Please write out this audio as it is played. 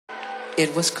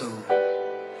it was cool.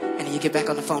 And then you get back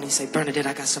on the phone and you say, Bernadette,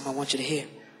 I got something I want you to hear.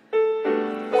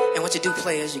 And what you do,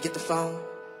 play, is you get the phone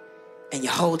and you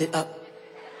hold it up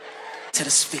to the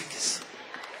speakers.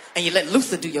 And you let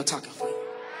Luther do your talking for you.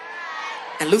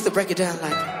 And Luther break it down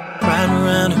like, riding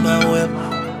around in my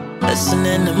whip,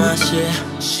 listening to my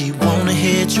shit. She wanna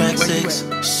hear track 6.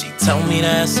 She told me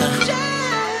that's her.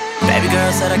 Baby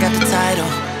girl said I got the title.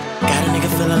 Got a nigga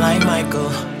feeling like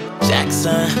Michael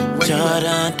Jackson,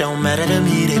 Jordan, don't matter to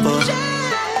me, they both.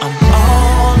 I'm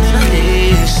all in her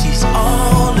head, she's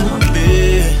all in my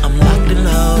bed. I'm locked and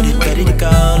loaded, ready to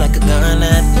go like a gun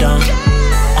at dawn.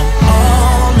 I'm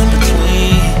all in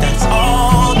between, that's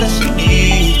all that she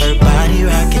needs. Her body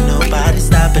rocking, nobody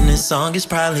stopping, this song is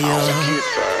probably on.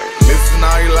 Listen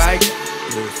all you like.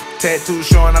 Tattoos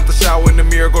showing out the shower in the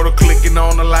mirror, go to clicking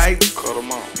on the light. Cut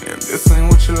them on. If this ain't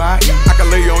what you like, I can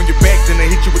lay you on your back, then they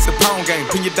hit you with the pound game.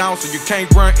 Pin you down so you can't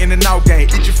run in and out game.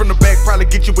 Eat you from the back, probably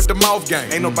get you with the mouth game.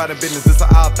 Ain't nobody business, it's an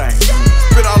all thing.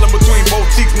 Spit all in between both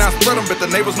cheeks, now spread them, but the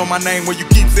neighbors know my name when you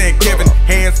keep saying Kevin.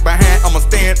 Hands behind, I'ma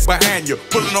stand behind you.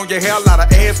 Pulling on your hair, a lot of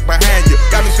ass behind you.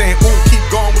 Got me saying, ooh, keep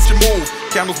going with your moves.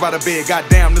 Candles by the bed,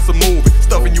 goddamn, this a movie.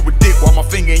 Stuffing you with dick while my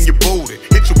finger in your booty.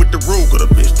 Hit you with the Ruger, the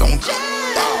bitch don't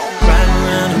riding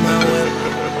around in my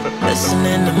whip,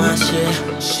 listening to my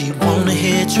shit. She wanna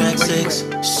hear track 6.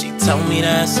 She told me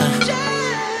that's her.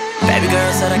 Baby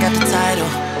girl said I got the title.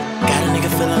 Got a nigga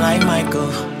feeling like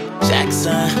Michael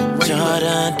Jackson,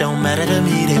 Jordan, don't matter to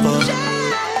me, they both.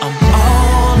 I'm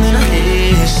all in her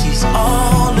head, she's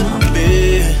all in my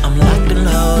bed. I'm locked and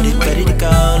loaded, ready to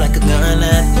go like a gun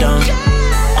at dawn.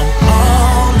 I'm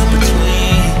all in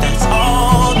between, that's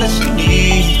all that she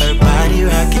needs. Her body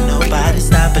rocking, nobody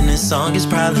stopping, this song is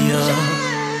probably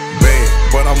on.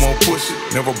 bad, but I'm gon' push it.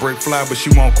 Never break fly, but she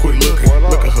won't quit looking.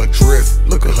 Look at her dress,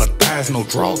 look at her thighs, no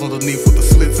drawers underneath with the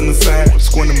slits in the side.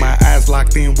 Squinting my eyes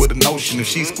locked in with a notion. If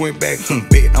she squint back,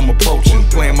 bet I'm approaching.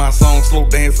 Playing my song, slow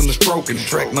dancing and stroking.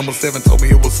 Track number 7 told me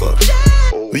it was up.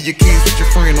 Leave your keys with your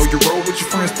friend or you roll with your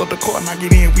friend. Start the car and I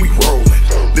get in, we rollin'.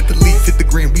 Let the leaf hit the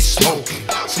green, we smoking.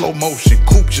 Slow motion,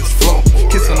 coupe just flow.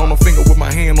 Kissing on her finger with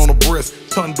my hand on her breast.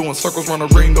 Tongue doing circles round a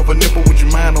ring of a nipple with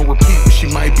your mind on repeat. But she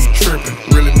might be tripping.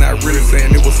 Really not really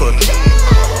saying it was her.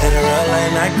 Hit her up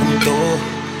like night come through.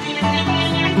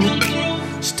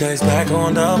 She takes back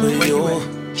on W.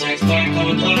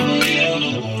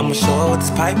 I'ma show her what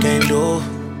this pipe game do.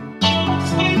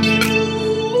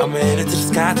 I'ma hit it till the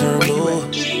sky turn blue.